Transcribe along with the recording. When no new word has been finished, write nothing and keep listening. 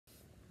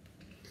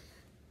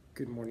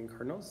Good morning,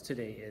 Cardinals.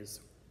 Today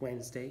is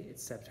Wednesday.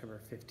 It's September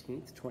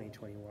 15th,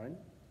 2021.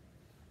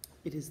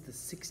 It is the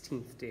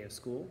 16th day of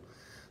school.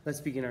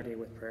 Let's begin our day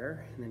with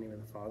prayer. In the name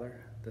of the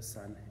Father, the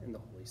Son, and the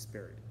Holy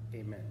Spirit.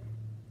 Amen.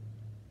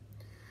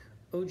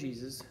 O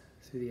Jesus,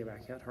 through the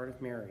Immaculate Heart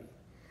of Mary,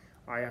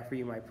 I offer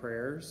you my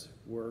prayers,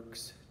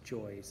 works,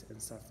 joys,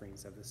 and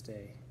sufferings of this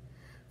day,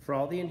 for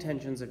all the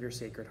intentions of your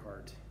Sacred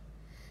Heart,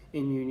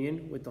 in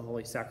union with the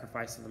holy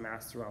sacrifice of the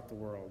Mass throughout the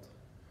world,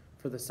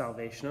 for the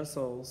salvation of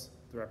souls,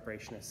 the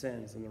reparation of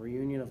sins, and the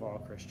reunion of all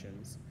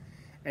Christians,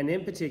 and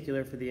in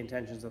particular for the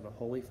intentions of the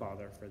Holy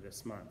Father for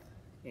this month.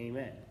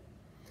 Amen.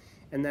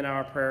 And then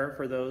our prayer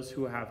for those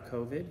who have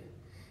COVID.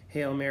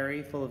 Hail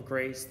Mary, full of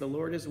grace, the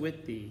Lord is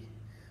with thee.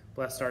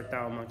 Blessed art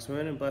thou amongst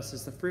women, and blessed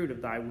is the fruit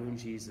of thy womb,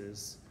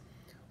 Jesus.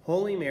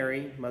 Holy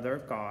Mary, Mother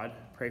of God,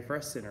 pray for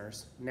us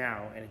sinners,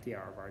 now and at the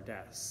hour of our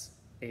deaths.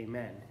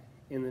 Amen.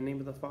 In the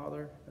name of the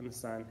Father, and the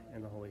Son,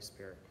 and the Holy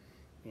Spirit.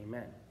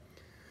 Amen.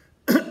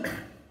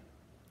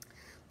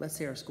 Let's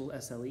say our school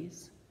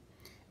SLEs.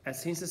 At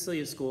St.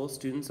 Cecilia School,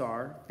 students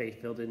are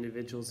faith-filled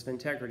individuals of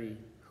integrity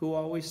who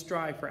always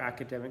strive for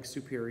academic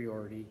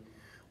superiority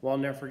while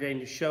never forgetting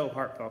to show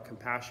heartfelt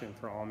compassion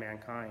for all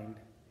mankind.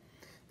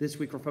 This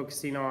week we're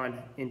focusing on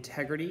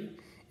integrity,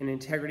 and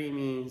integrity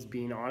means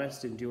being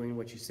honest and doing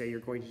what you say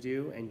you're going to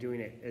do and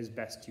doing it as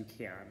best you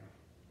can.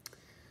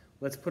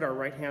 Let's put our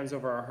right hands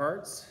over our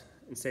hearts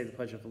and say the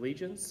Pledge of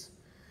Allegiance.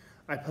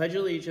 I pledge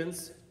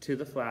allegiance to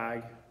the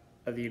flag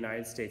of the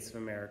United States of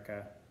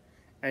America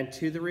and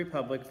to the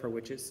republic for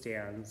which it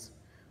stands,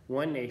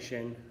 one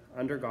nation,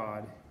 under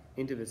God,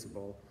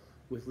 indivisible,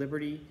 with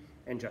liberty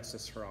and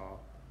justice for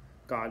all.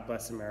 God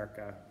bless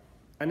America.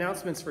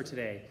 Announcements for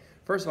today.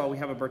 First of all, we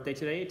have a birthday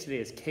today. Today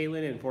is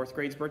Kaylin in 4th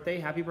grade's birthday.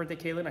 Happy birthday,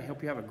 Kaylin. I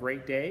hope you have a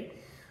great day.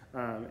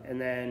 And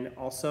then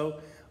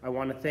also, I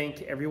want to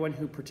thank everyone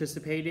who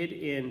participated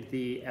in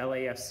the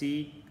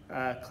LAFC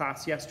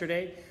class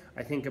yesterday.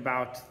 I think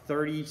about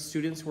 30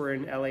 students were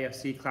in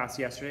LAFC class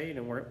yesterday, and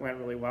it went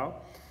really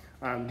well.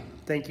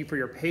 Thank you for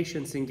your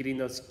patience in getting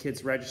those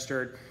kids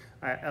registered.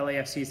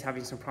 LAFC is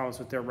having some problems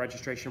with their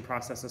registration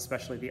process,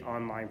 especially the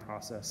online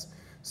process.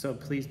 So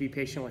please be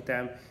patient with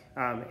them.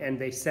 And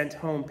they sent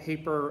home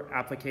paper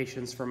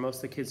applications for most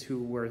of the kids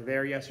who were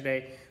there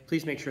yesterday.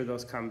 Please make sure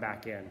those come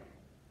back in.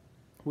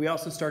 We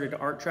also started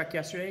Art Trek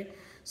yesterday,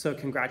 so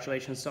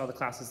congratulations to all the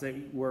classes that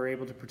were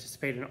able to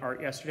participate in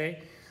art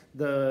yesterday.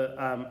 The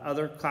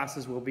other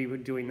classes will be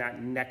doing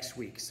that next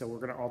week, so we're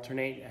going to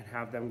alternate and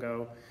have them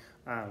go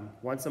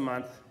once a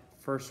month,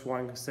 first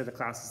one set of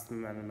classes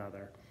and then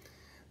another.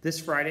 This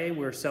Friday,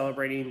 we're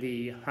celebrating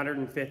the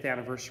 105th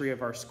anniversary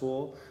of our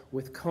school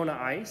with Kona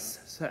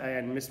Ice,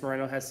 and Miss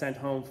Moreno has sent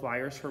home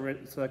flyers for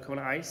the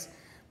Kona Ice.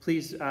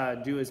 Please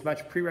do as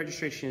much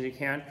pre-registration as you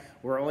can.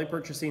 We're only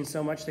purchasing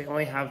so much. They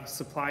only have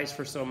supplies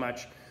for so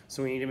much,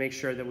 so we need to make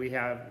sure that we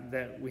have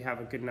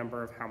a good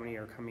number of how many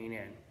are coming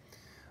in.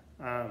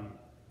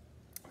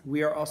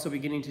 We are also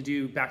beginning to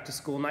do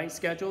back-to-school night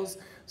schedules.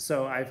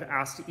 So I've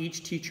asked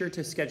each teacher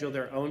to schedule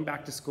their own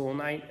back-to-school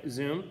night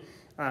Zoom.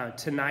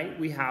 Tonight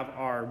we have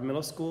our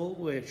middle school,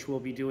 which will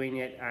be doing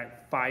it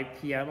at 5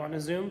 p.m. on a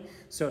Zoom.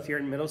 So if you're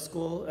in middle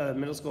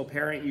school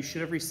parent, you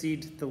should have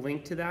received the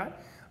link to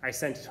that. I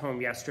sent it home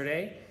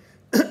yesterday.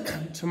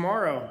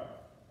 Tomorrow,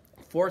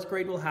 4th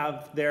grade will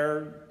have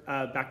their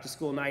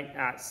back-to-school night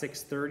at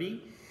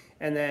 6:30.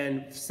 And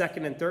then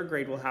 2nd and 3rd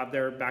grade will have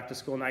their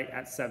back-to-school night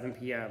at 7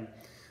 p.m.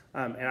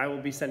 And I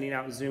will be sending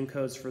out Zoom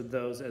codes for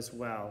those as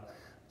well.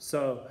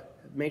 So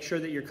make sure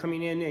that you're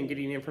coming in and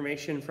getting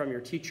information from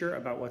your teacher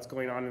about what's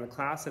going on in the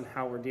class and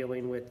how we're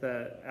dealing with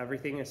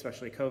everything,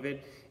 especially COVID,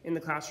 in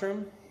the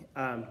classroom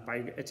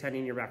by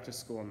attending your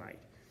back-to-school night.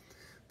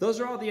 Those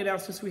are all the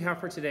announcements we have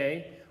for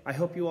today. I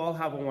hope you all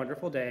have a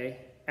wonderful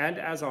day. And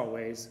as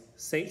always,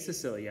 St.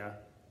 Cecilia,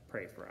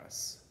 pray for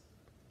us.